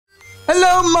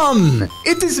Hello, Mom!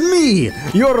 It is me,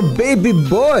 your baby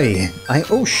boy.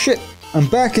 Oh shit, I'm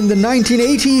back in the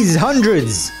 1980s,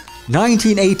 hundreds.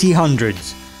 1980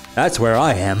 hundreds. That's where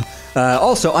I am.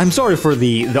 Also, I'm sorry for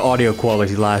the audio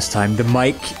quality last time. The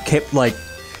mic kept like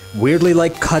weirdly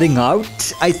like cutting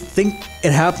out. I think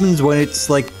it happens when it's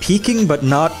like peaking, but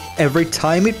not every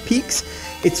time it peaks.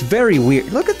 It's very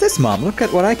weird. Look at this, Mom. Look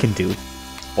at what I can do.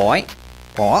 Boy.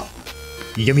 Oh.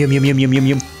 Yum yum yum yum yum yum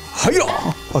yum. Hiya!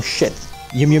 Oh shit.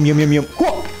 Yum yum yum yum yum.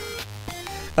 Whoa.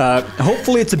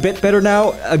 Hopefully it's a bit better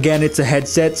now. Again, it's a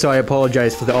headset, so I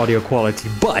apologize for the audio quality.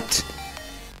 But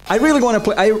I really want to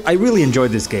play. I really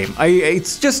enjoyed this game.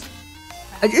 It's just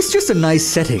a nice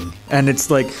setting, and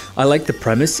it's like I like the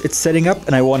premise it's setting up,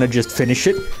 and I want to just finish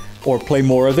it or play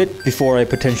more of it before I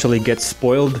potentially get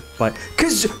spoiled by.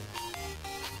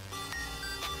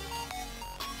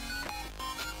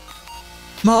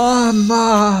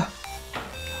 Mama,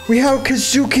 we have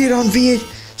Kazuki on V8.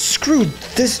 Screwed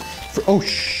this. Oh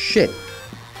shit.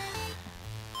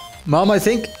 Mom, I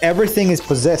think everything is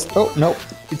possessed. Oh no,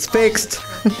 it's fixed.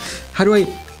 How do I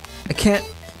can't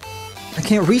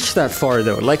reach that far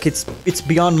though. Like it's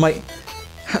beyond my.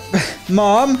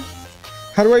 Mom,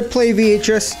 how do I play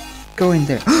VHS? Go in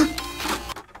there.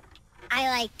 I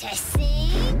like to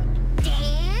sing,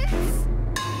 dance,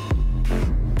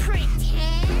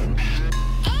 pretend,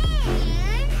 and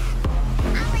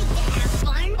I like to have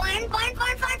fun.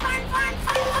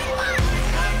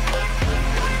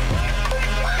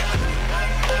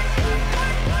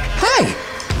 Hi.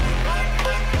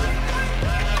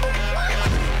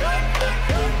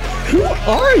 Who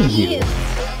are you?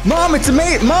 Mom, it's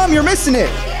amazing. Mom, you're missing it.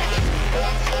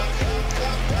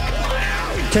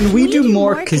 Can we do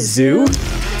more kazoo?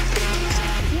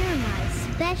 You're my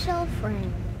special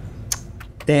friend.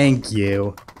 Thank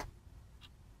you.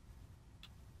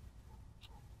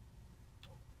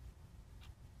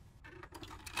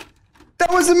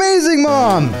 That was amazing,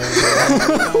 Mom!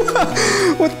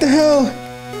 What the hell?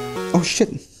 Oh shit,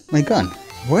 my gun.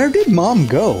 Where did Mom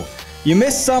go? You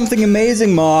missed something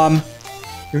amazing, Mom.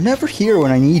 You're never here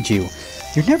when I need you.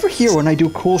 You're never here when I do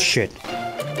cool shit.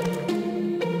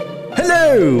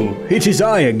 Hello! It is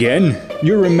I again.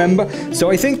 You remember?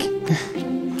 So I think...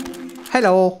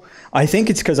 Hello. I think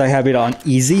it's because I have it on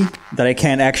easy that I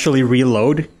can't actually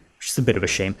reload. Which is a bit of a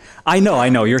shame. I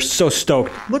know. You're so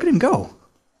stoked. Look at him go.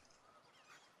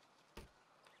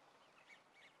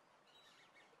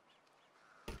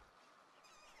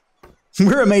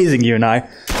 We're amazing, you and I.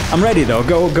 I'm ready though.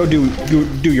 Go do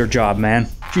your job, man.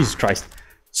 Jesus Christ.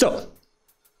 So,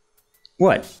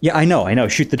 what? Yeah, I know.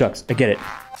 Shoot the ducks. I get it.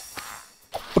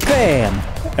 Bam!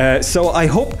 So I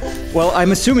hope. Well,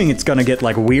 I'm assuming it's gonna get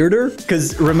like weirder,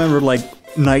 because remember, like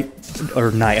night.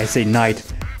 I say night.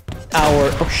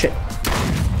 Hour. Oh shit.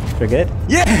 Did I get it?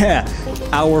 Yeah.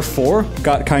 Hour 4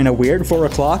 got kind of weird. 4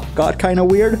 o'clock got kind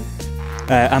of weird.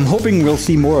 I'm hoping we'll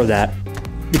see more of that,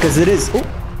 because it is. Oh.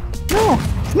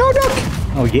 No duck!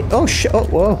 Oh yeah, oh shit, oh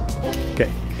whoa.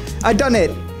 Okay, I done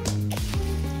it!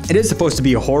 It is supposed to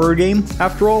be a horror game,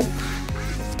 after all.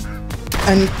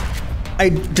 And I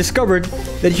discovered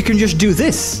that you can just do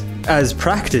this as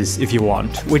practice if you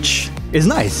want, which is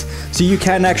nice. So you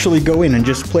can actually go in and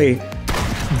just play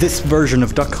this version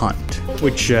of Duck Hunt,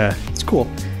 which is cool.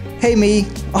 Hey me,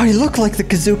 I look like the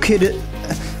Kazoo Kid.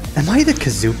 Am I the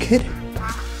Kazoo Kid?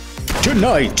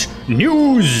 Tonight,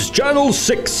 News Channel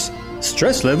 6.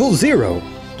 Stress level 0.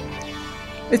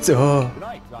 It's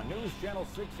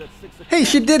Hey,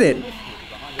 she did it!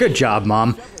 Good job,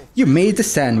 Mom. You made the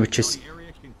sandwiches.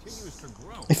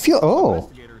 I feel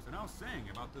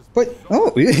But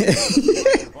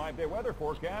 5-day weather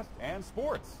forecast and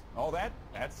sports. All that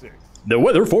at 6. The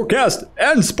weather forecast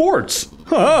and sports.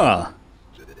 Ha!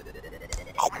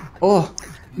 Oh,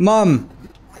 Mom.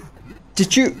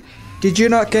 Did you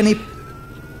not get any?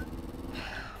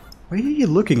 Why are you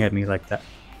looking at me like that?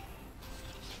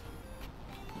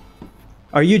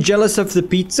 Are you jealous of the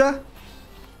pizza?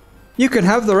 You can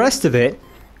have the rest of it.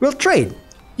 We'll trade.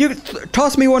 You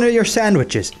toss me one of your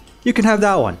sandwiches. You can have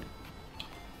that one.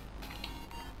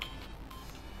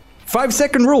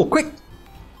 5-second rule, quick!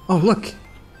 Oh, look.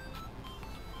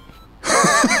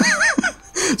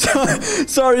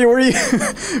 Sorry,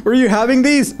 were you having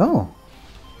these? Oh.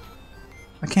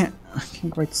 I can't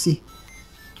quite see.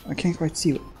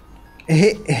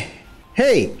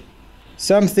 Hey!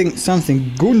 Something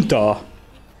Gunta.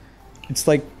 It's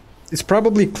like, it's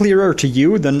probably clearer to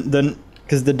you than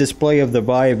because the display of the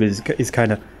Vive is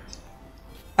kind of.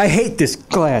 I hate this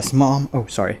glass, Mom. Oh,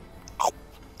 sorry. Oh,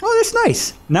 that's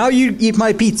nice. Now you eat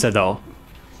my pizza, though.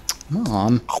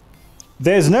 Mom.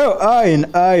 There's no I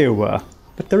in Iowa.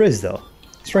 But there is, though.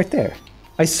 It's right there.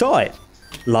 I saw it.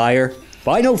 Liar.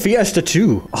 Final Fiesta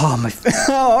 2. Oh my!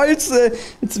 Oh, it's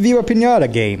Viva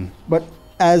Pinata game, but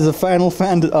as a Final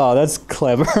Fantasy. Oh, that's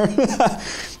clever.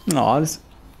 Oh, this.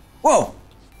 Whoa!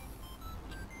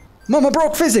 Mama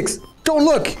broke physics. Don't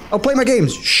look. I'll play my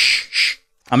games. Shh, shh.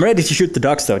 I'm ready to shoot the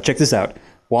ducks though. Check this out.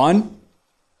 1,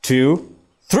 2,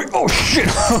 3. Oh shit!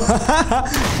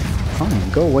 Fine,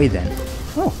 go away then.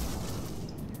 Oh.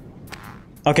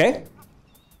 Okay.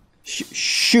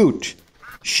 Shoot.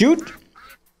 Shoot.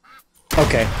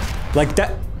 Okay, like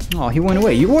that. Oh, he went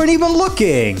away. You weren't even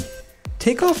looking.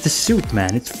 Take off the suit,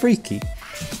 man. It's freaky.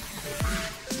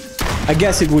 I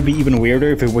guess it would be even weirder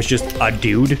if it was just a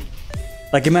dude.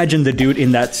 Like, imagine the dude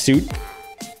in that suit.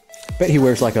 Bet he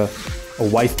wears like a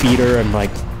wife beater and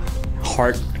like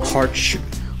heart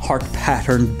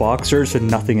patterned boxers and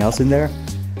nothing else in there.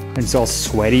 And it's all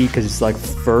sweaty because it's like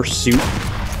fur suit.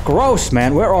 Gross,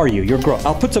 man. Where are you? You're gross.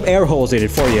 I'll put some air holes in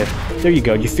it for you. There you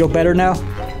go. You feel better now?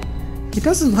 He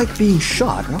doesn't like being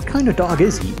shot. What kind of dog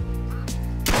is he?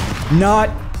 Not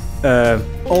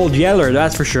Old Yeller,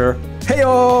 that's for sure.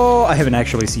 Hey-oh! I haven't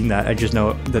actually seen that. I just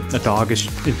know that the dog is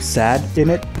sad in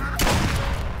it.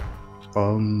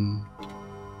 Woo!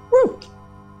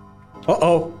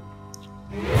 Uh-oh.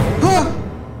 Huh!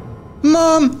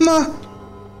 Mom!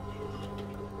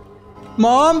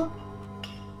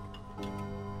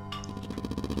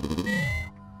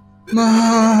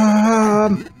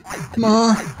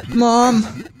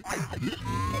 Mom?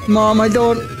 Mom, I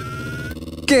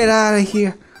don't... Get out of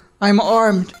here. I'm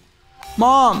armed.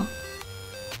 Mom!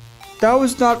 That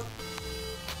was not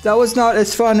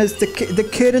as fun as the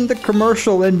kid in the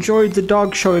commercial enjoyed the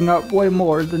dog showing up way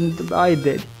more than I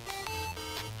did.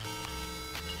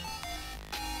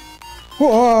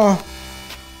 Whoa!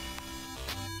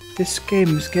 This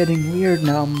game is getting weird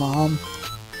now, Mom.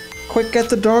 Quick, get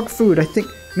the dog food. I think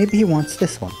maybe he wants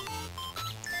this one.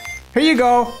 Here you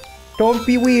go. Don't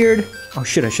be weird. Oh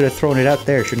shit, I should have thrown it out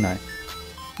there, shouldn't I?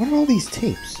 What are all these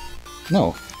tapes?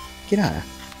 No. Get out of.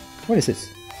 What is this?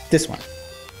 This one.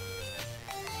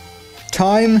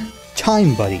 Time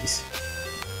buddies.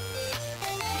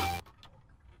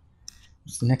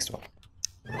 What's the next one?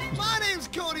 My name's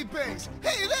Cody Banks.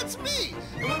 Hey, that's me.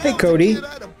 Hey, Cody.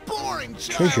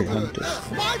 Treasure hunter.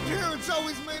 My parents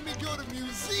always made me go to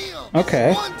museums.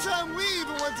 Okay. One time we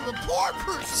even went to the poor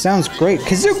person. Sounds great.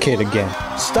 Kazoo Kid again.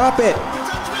 Stop it.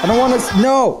 I don't want to.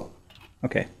 No.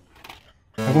 Okay.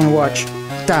 I want to watch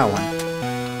that one.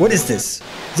 What is this?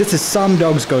 This is Some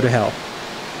Dogs Go to Hell.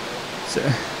 So.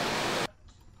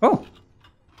 Oh.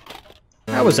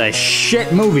 That was a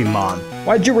shit movie, Mom.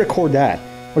 Why'd you record that?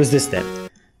 What is this then?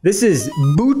 This is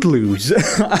Bootloose.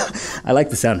 I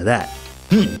like the sound of that.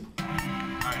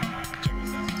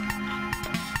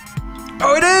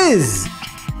 Oh, it is!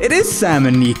 It is Sam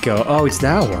and Nico. Oh, it's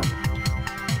that one.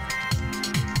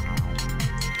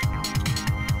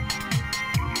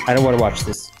 I don't want to watch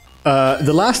this.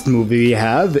 The last movie we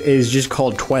have is just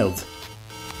called 12.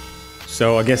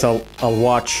 So I guess I'll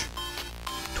watch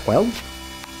 12?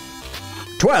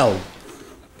 12!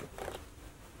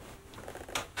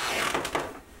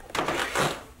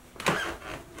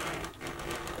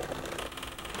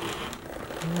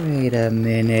 Wait a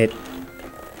minute.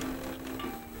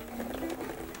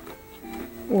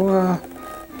 What?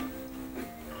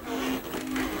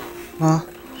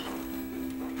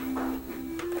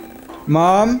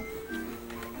 Mom?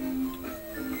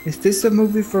 Is this a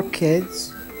movie for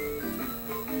kids?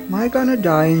 Am I gonna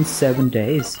die in 7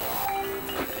 days? I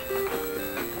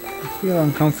feel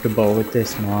uncomfortable with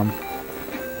this, Mom.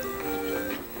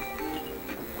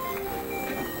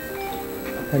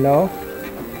 Hello?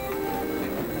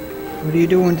 What are you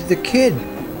doing to the kid?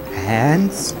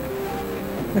 Hands?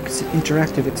 Look, it's an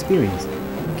interactive experience.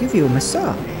 I'll give you a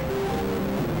massage.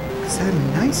 'Cause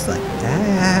I'm nice like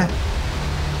that.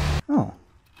 Oh.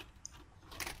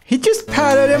 He just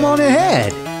patted him on the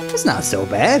head. It's not so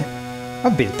bad.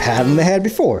 I've been patted on the head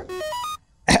before.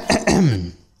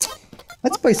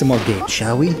 Let's play some more games,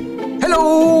 shall we?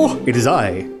 Hello! It is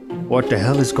I. What the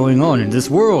hell is going on in this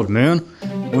world, man?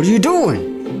 What are you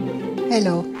doing?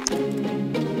 Hello.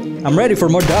 I'm ready for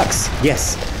more ducks.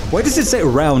 Yes. Why does it say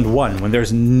round 1 when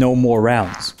there's no more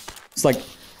rounds? It's like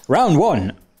round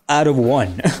 1 out of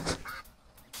 1.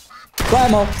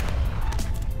 Climb up.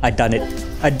 I done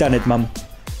it, Mom.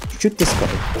 Shoot this guy.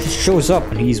 He shows up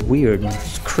and he's weird and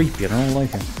he's creepy. I don't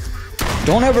like him.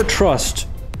 Don't ever trust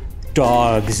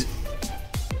dogs.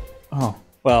 Oh,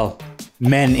 well,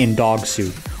 men in dog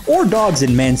suit. Or dogs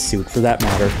in men's suit, for that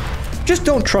matter. Just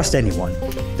don't trust anyone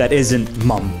that isn't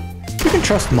Mom. You can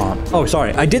trust Mom. Oh,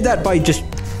 sorry. I did that by just...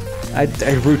 a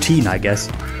routine, I guess.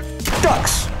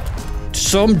 Ducks!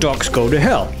 Some ducks go to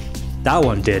hell. That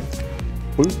one did.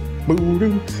 Bam!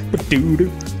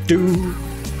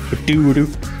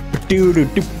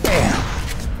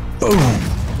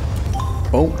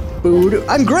 Boom! Boom!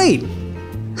 I'm great!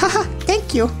 Haha,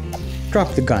 thank you.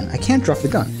 Drop the gun. I can't drop the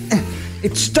gun.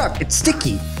 It's stuck. It's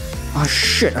sticky. Oh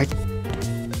shit!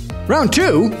 Round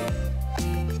 2?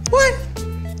 What?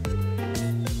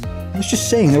 I was just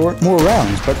saying there weren't more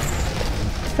rounds, but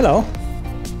hello.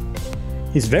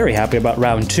 He's very happy about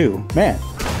round 2. Man.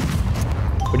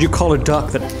 What'd you call a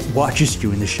duck that watches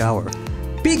you in the shower?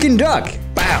 Beacon duck!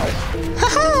 Bow!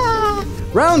 Haha!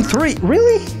 Round 3!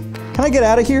 Really? Can I get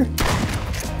out of here?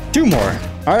 2 more.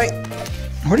 Alright.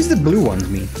 What does the blue ones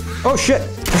mean? Oh shit!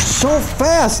 They're so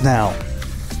fast now!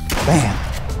 Bam!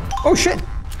 Oh shit!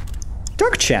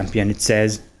 Duck champion, it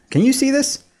says. Can you see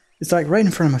this? It's like right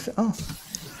in front of my face. Oh.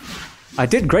 I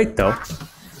did great though.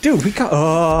 Dude, we got.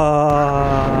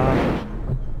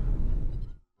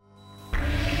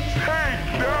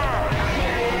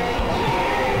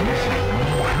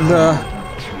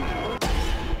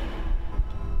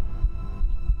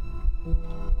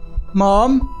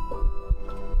 Mom?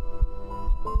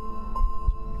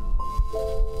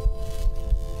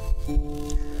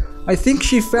 I think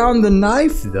she found the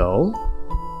knife though.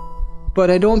 But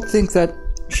I don't think that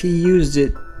she used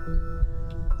it.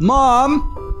 Mom!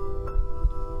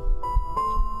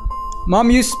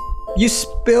 Mom, you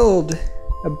spilled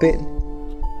a bit.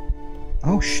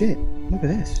 Oh shit, look at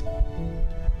this.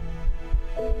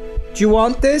 Do you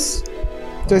want this?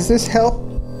 Does this help?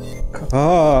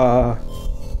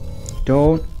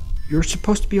 Don't. You're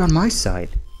supposed to be on my side.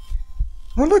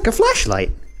 Oh look, a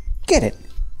flashlight. Get it.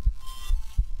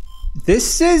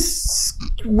 This is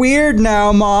weird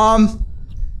now, Mom.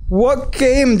 What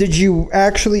game did you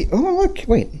actually... Oh, look,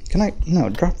 wait, can I... No,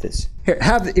 drop this. Here,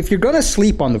 if you're gonna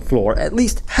sleep on the floor, at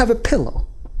least have a pillow.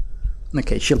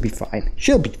 Okay, she'll be fine.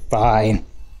 She'll be fine.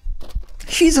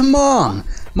 She's a mom.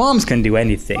 Moms can do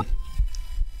anything.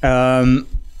 Come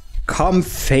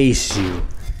face you.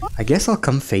 I guess I'll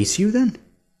come face you then?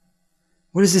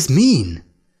 What does this mean?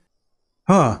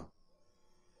 Huh.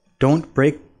 Don't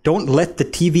let the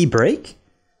TV break?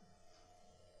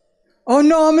 Oh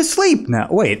no, I'm asleep now.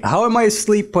 Wait, how am I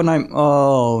asleep when I'm...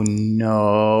 Oh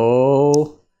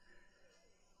no.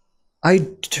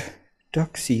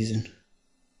 Duck season.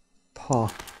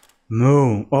 Paw.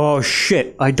 Moo. Oh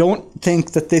shit, I don't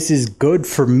think that this is good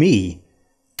for me.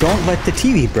 Don't let the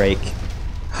TV break.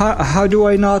 How do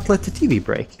I not let the TV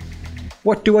break?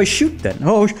 What do I shoot then?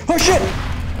 Oh shit!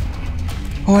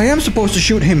 Oh, I am supposed to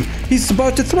shoot him. He was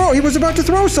about to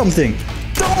throw something.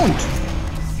 Don't!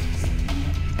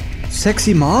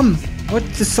 Sexy mom?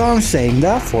 What's the song saying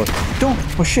that for? Don't.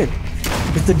 Oh shit.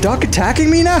 Is the duck attacking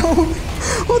me now?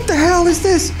 What the hell is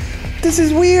this? This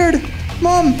is weird.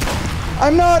 Mom,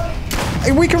 I'm not...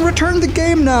 We can return the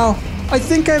game now. I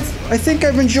think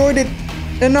I've enjoyed it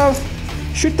enough.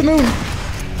 Shoot the moon.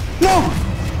 No!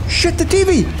 Shit, the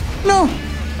TV! No!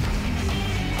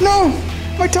 No!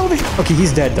 My television! Okay,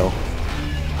 he's dead though.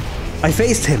 I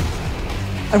faced him.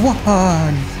 I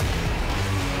won.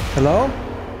 Hello?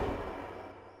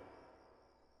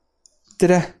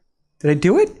 Did I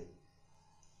do it?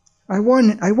 I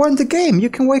won the game. You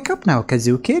can wake up now,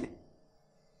 Kazoo Kid.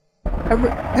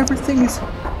 Everything is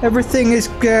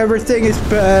better.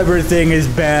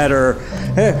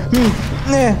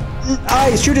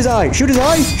 Shoot his eye.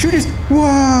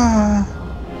 Wow.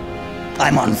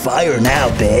 I'm on fire now,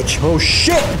 bitch. Oh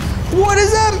shit. What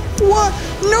is that? What?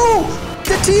 No!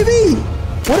 The TV!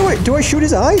 What do I shoot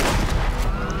his eye?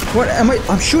 What am I?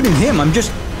 I'm shooting him. I'm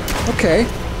just... Okay.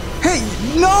 Hey,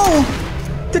 no!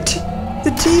 The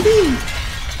TV!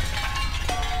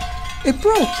 It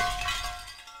broke.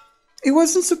 It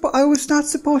wasn't I was not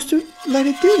supposed to let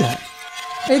it do that.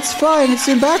 It's fine, it's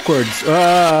in backwards.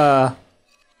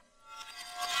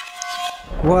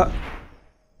 What?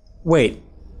 Wait.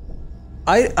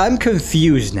 I'm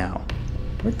confused now.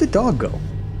 Where'd the dog go?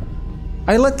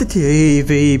 I let the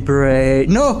TV break.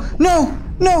 No!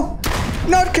 Not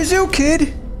Kazoo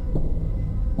Kid!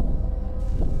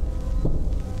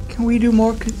 Can we do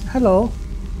more? Hello?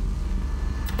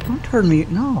 Don't turn me...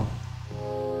 No.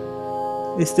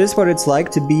 Is this what it's like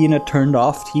to be in a turned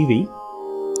off TV?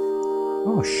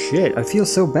 Oh shit, I feel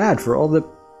so bad for all the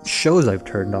shows I've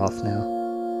turned off now.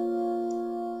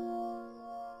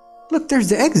 Look, there's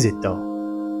the exit though.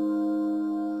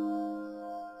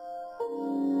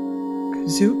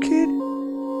 Kazoo Kid?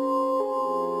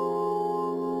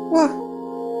 What?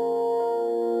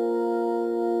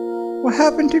 What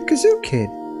happened to Kazoo Kid?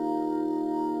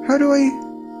 How do I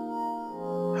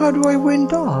win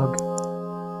dog?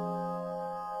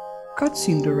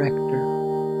 Cutscene director.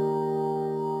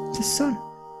 the sun.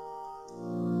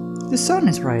 The sun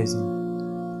is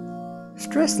rising.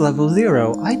 Stress level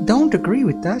 0. I don't agree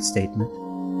with that statement.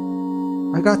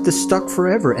 I got the stuck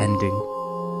forever ending.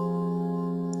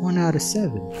 1 out of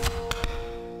 7.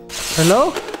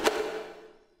 Hello?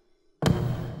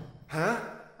 Huh?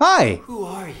 Hi! Who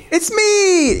are you? It's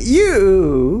me!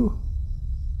 You!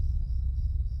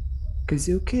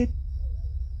 Kazoo Kid?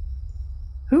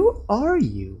 Who are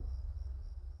you?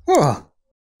 Oh.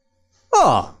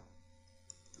 Oh.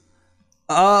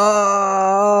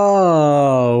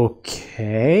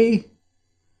 Okay.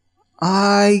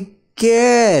 I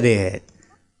get it.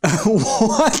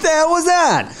 What the hell was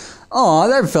that? Oh,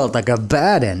 that felt like a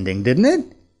bad ending, didn't it?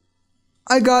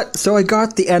 I got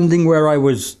the ending where I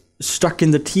was stuck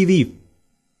in the TV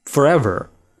forever.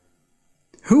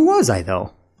 Who was I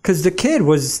though? Because the kid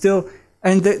was still,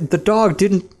 and the dog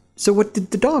didn't. So what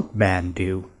did the dog man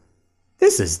do?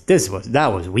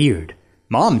 That was weird.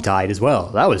 Mom died as well.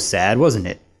 That was sad, wasn't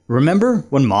it? Remember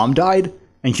when Mom died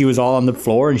and she was all on the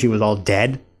floor and she was all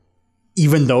dead,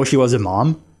 even though she was a mom?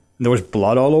 And there was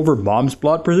blood all over, Mom's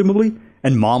blood presumably,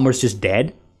 and Mom was just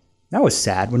dead. That was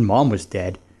sad when Mom was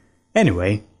dead.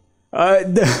 Anyway,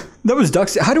 that was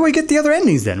Ducks. How do I get the other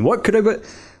endings then? What could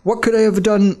I have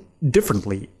done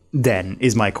differently then?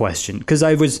 Is my question. Because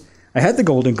I had the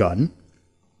golden gun.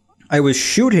 I was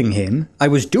shooting him. I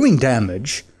was doing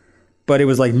damage, but it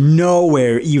was like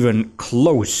nowhere even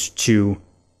close to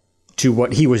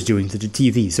what he was doing to the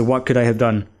TV. So what could I have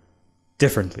done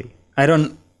differently? I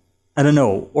don't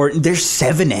know. Or there's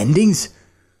 7 endings.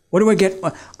 What do I get?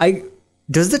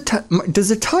 Does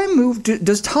time move?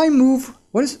 Does time move?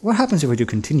 What happens if I do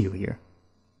continue here?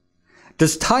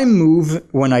 Does time move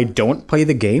when I don't play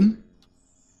the game?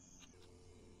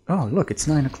 Oh, look, it's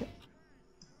 9 o'clock.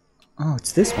 Oh,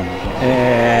 it's this one. Oh,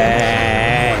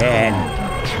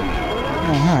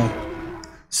 hi.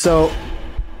 So,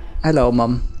 hello,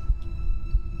 Mom.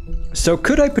 So,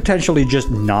 could I potentially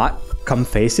just not come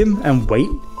face him and wait?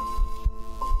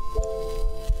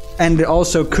 And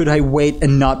also, could I wait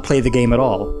and not play the game at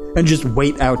all? And just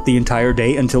wait out the entire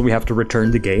day until we have to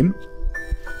return the game?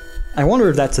 I wonder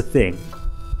if that's a thing.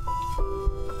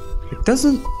 It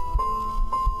doesn't...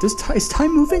 Is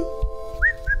time moving?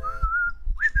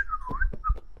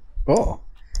 Oh.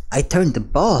 I turned the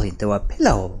ball into a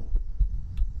pillow.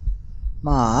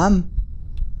 Mom.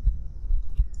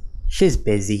 She's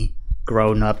busy.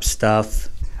 Grown-up stuff.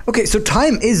 Okay, so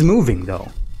time is moving, though.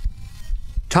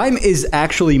 Time is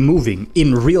actually moving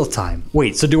in real time.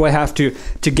 Wait, so do I have to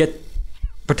get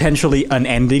potentially an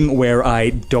ending where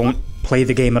I don't play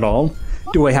the game at all?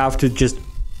 Do I have to just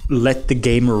let the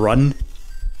game run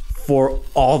for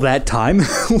all that time?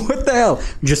 What the hell?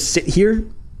 Just sit here?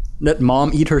 Let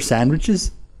Mom eat her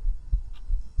sandwiches?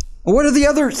 What are the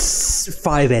other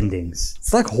 5 endings?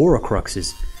 It's like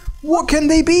Horcruxes. What can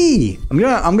they be? I'm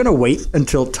gonna wait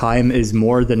until time is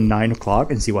more than 9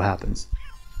 o'clock and see what happens.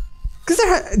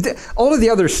 Because all of the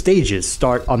other stages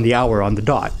start on the hour on the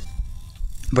dot.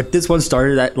 But this one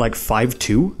started at like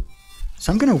 5:02.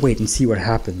 So I'm gonna wait and see what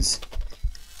happens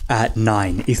at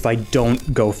 9 if I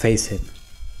don't go face him.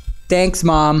 Thanks,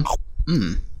 Mom.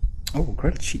 Oh,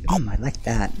 grilled cheese. I like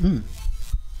that.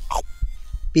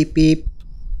 Beep beep.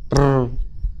 Brr.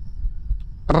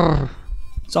 Brr.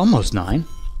 It's almost 9.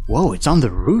 Whoa, it's on the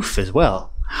roof as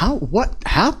well. What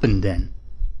happened then?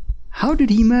 How did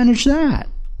he manage that?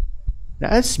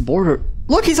 That's border.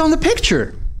 Look, he's on the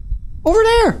picture. Over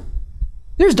there.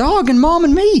 There's Dog and Mom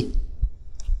and me.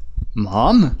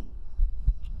 Mom?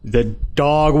 The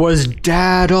dog was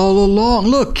Dad all along.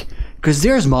 Look, because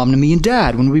there's Mom and me and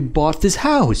Dad when we bought this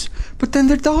house. But then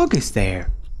the dog is there.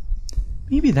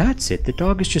 Maybe that's it. The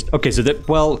dog is just... Okay, so that...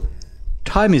 Well,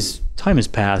 time is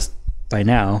passed by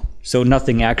now. So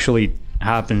nothing actually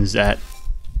happens at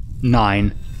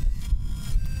 9.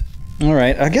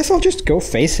 Alright, I guess I'll just go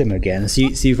face him again.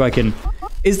 See if I can...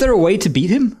 Is there a way to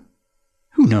beat him?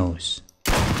 Who knows?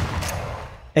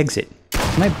 Exit.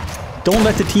 Can I... Don't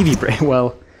let the TV break.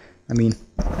 Well, I mean...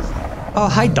 Oh,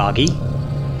 hi, doggy.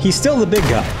 He's still the big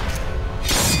guy.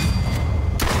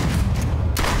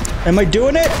 Am I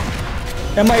doing it?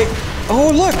 Am I...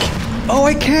 Oh, look! Oh,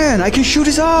 I can shoot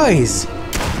his eyes!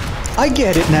 I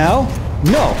get it now.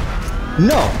 No.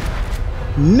 No.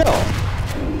 No.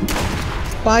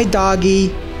 Bye,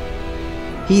 doggy.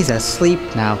 He's asleep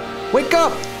now. Wake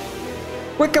up!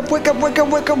 Wake up, wake up, wake up,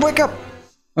 wake up, wake up!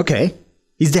 Okay.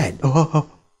 He's dead. Oh.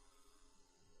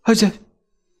 How's it?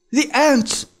 The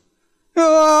ants!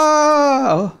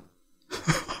 Ah!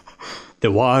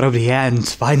 The war of the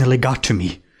ants finally got to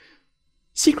me.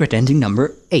 Secret ending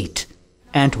number 8.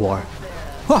 Ant war.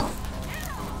 Huh.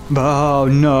 Oh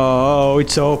no,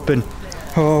 it's open.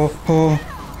 Oh, oh.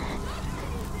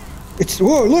 It's,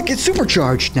 whoa, look, it's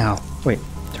supercharged now. Wait,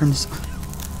 turn this on.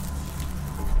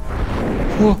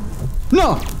 Whoa,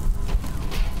 no!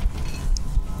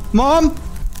 Mom,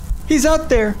 he's out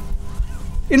there.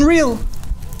 In real.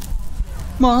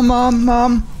 Mom, mom,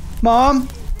 mom, mom.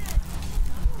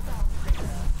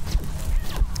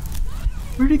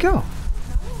 Where'd he go?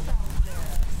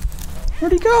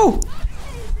 Where'd he go?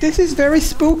 This is very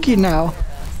spooky now.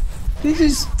 This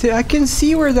is, I can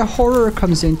see where the horror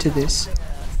comes into this.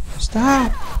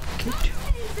 Stop.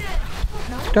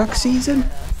 Duck season?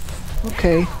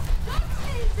 Okay.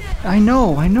 I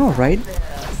know, right?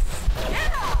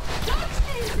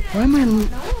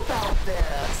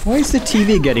 Why is the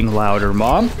TV getting louder,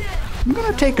 Mom? I'm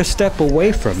gonna take a step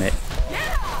away from it.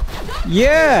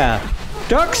 Yeah!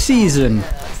 Duck season!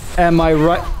 Am I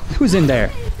right? Who's in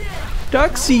there?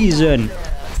 Duck season!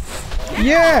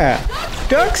 Yeah!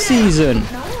 Duck season!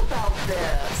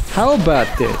 How about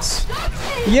this?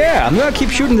 Yeah, I'm gonna keep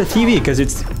shooting the TV because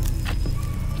it's...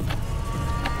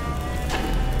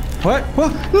 What?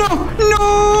 What? No!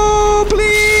 No!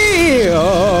 Please!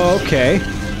 Oh, okay.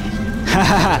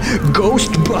 Haha!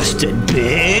 Ghost busted,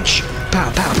 bitch!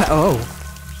 Pow, pow, pow! Oh.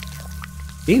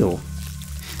 Ew.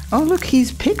 Oh, look,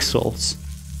 he's pixels.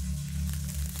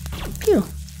 Ew.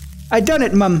 I done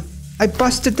it, Mum. I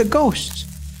busted the ghosts.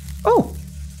 Oh.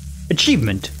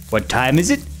 Achievement. What time is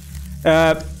it?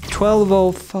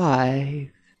 12:05.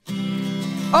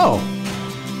 Oh.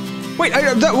 Wait,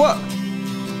 that what?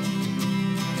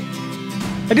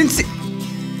 I didn't see.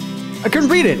 I couldn't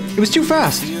read it. It was too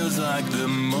fast.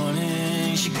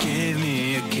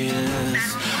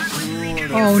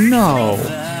 Oh no.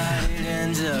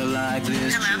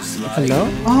 Hello?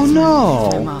 Oh no.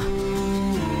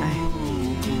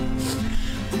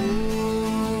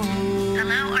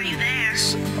 Hello, are you there?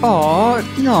 Oh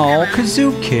no,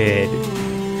 Kazoo Kid.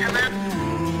 Hello?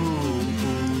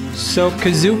 So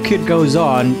Kazoo Kid goes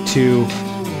on to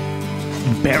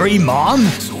bury Mom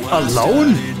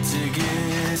alone?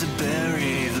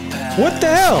 What the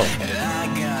hell?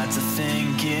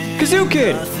 Kazoo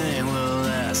Kid!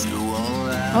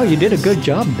 Oh, you did a good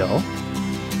job though.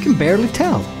 I can barely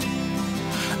tell.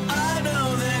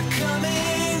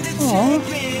 Aww.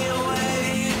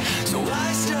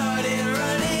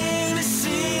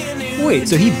 Wait,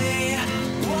 so he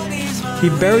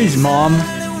buries Mom,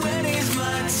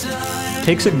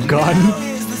 takes a gun,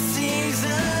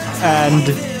 and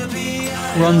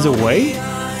runs away?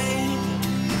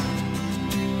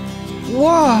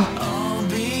 Whoa!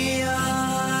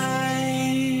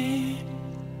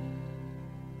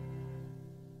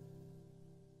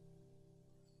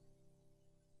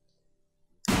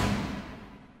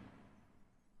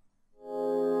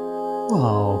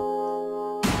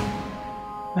 Whoa.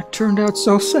 That turned out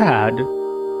so sad.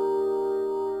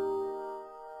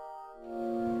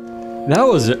 That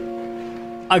was...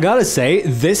 I gotta say,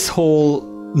 this whole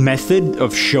method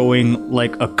of showing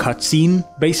like a cutscene,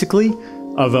 basically,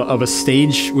 of a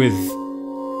stage with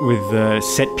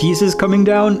set pieces coming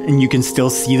down, and you can still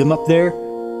see them up there,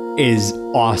 is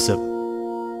awesome.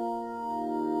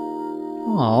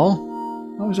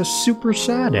 Oh, that was a super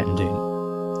sad ending.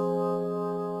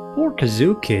 Poor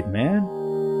Kazoo Kid, man.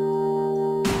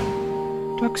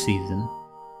 Duck season.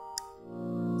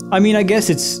 I mean, I guess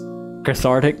it's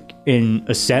cathartic in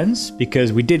a sense,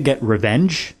 because we did get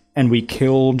revenge, and we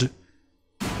killed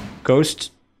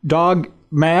Ghost Dog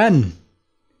Man.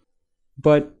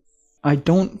 But I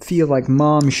don't feel like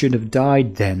Mom should have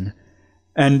died then.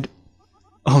 And...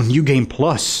 oh, New Game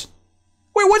Plus.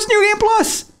 Wait, what's New Game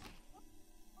Plus?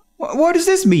 What does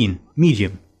this mean?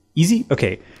 Medium. Easy?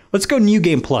 Okay. Let's go New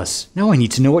Game Plus. Now I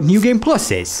need to know what New Game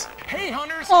Plus is. Hey,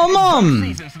 hunters. Oh, Mom!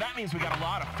 Season, so that means we got a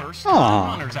lot of first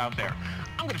hunters out there.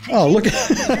 I'm gonna teach Oh, look you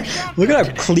at look at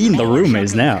how clean the room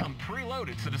is now.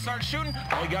 Preloaded, so to start shooting,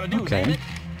 all you gotta do is aim Okay. it.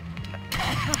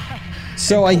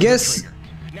 So I guess...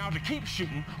 Now to keep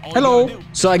shooting, all hello! you gotta do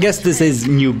So I guess this is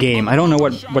new game. I don't know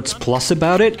what's plus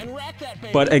about it, and rack that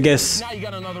baby. but I guess... Now you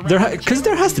got another because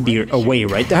there has to be a way,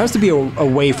 right? There has to be a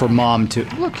way for Mom to...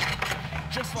 Look.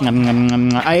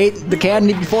 I ate the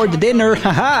candy before the dinner,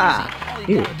 haha!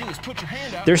 Ew.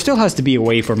 There still has to be a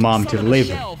way for Mom to live,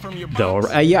 though.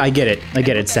 Yeah, I get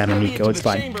it, Sam and Nico, it's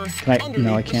fine.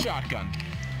 No, I can't.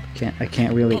 I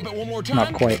can't really.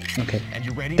 Not quite. Okay.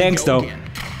 Thanks, though.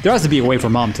 There has to be a way for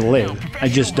Mom to live. I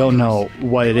just don't know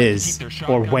what it is,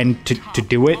 or when to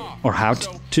do it, or how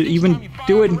to even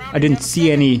do it. I didn't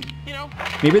see any.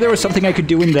 Maybe there was something I could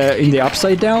do in the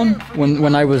upside down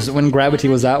when gravity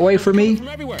was that way for me.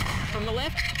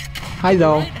 Hi,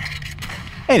 though.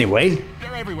 Anyway,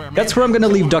 everywhere, man. that's where I'm gonna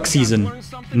leave duck season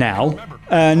now.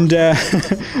 And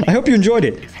I hope you enjoyed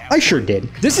it. I sure did.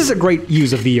 This is a great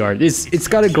use of VR. It's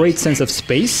got a great sense of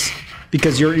space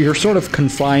because you're sort of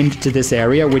confined to this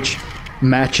area, which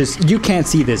matches. You can't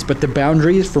see this, but the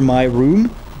boundaries for my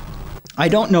room. I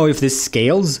don't know if this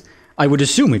scales. I would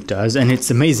assume it does, and it's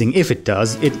amazing if it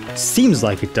does. It seems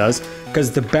like it does,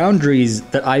 because the boundaries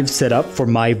that I've set up for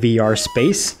my VR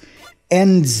space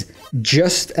ends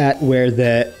just at where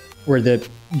the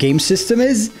game system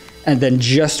is, and then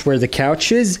just where the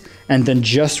couch is, and then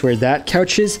just where that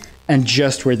couch is, and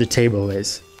just where the table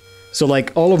is. So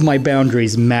like all of my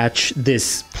boundaries match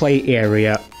this play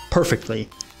area perfectly,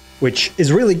 which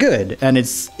is really good. And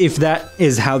if that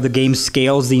is how the game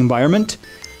scales the environment,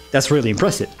 that's really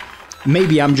impressive.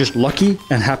 Maybe I'm just lucky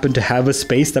and happen to have a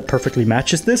space that perfectly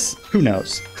matches this. Who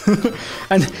knows?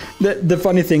 And the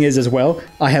funny thing is as well,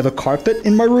 I have a carpet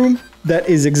in my room that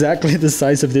is exactly the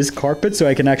size of this carpet, so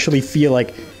I can actually feel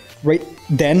like right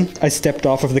then I stepped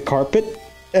off of the carpet,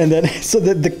 and then so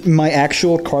that my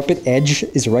actual carpet edge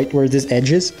is right where this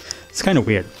edge is. It's kind of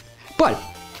weird, but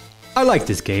I like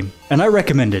this game and I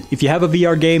recommend it. If you have a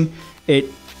VR game, it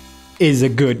is a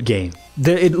good game.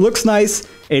 It looks nice,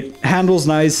 it handles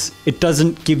nice, it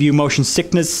doesn't give you motion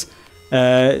sickness,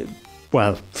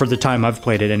 well, for the time I've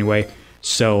played it anyway.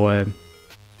 So,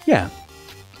 yeah,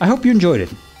 I hope you enjoyed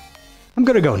it. I'm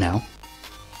gonna go now.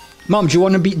 Mom, do you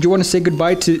want to say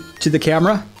goodbye to the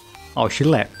camera? Oh, she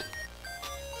left.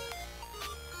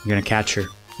 I'm gonna catch her.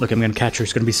 Look, I'm gonna catch her.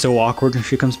 It's gonna be so awkward when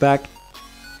she comes back.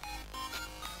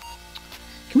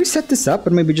 Can we set this up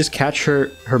and maybe just catch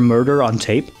her murder on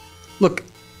tape? Look,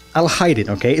 I'll hide it,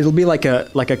 okay? It'll be like a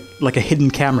hidden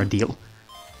camera deal.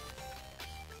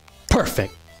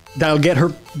 Perfect. That'll get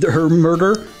her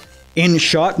murder in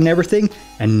shot and everything,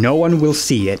 and no one will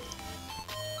see it.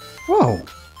 Whoa.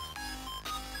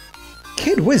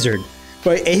 Kid Wizard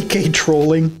by AK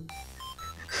Trolling.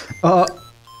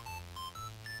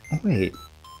 Wait.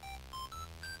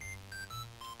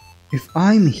 If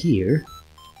I'm here,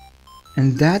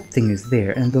 and that thing is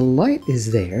there, and the light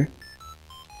is there,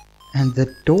 and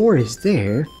the door is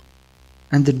there,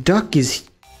 and the duck is...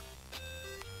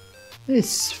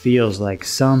 This feels like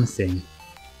something.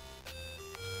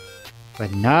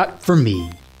 But not for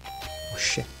me. Oh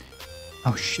shit.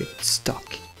 Oh shit, it's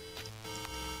stuck.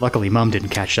 Luckily, Mom didn't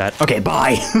catch that. Okay,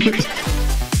 bye!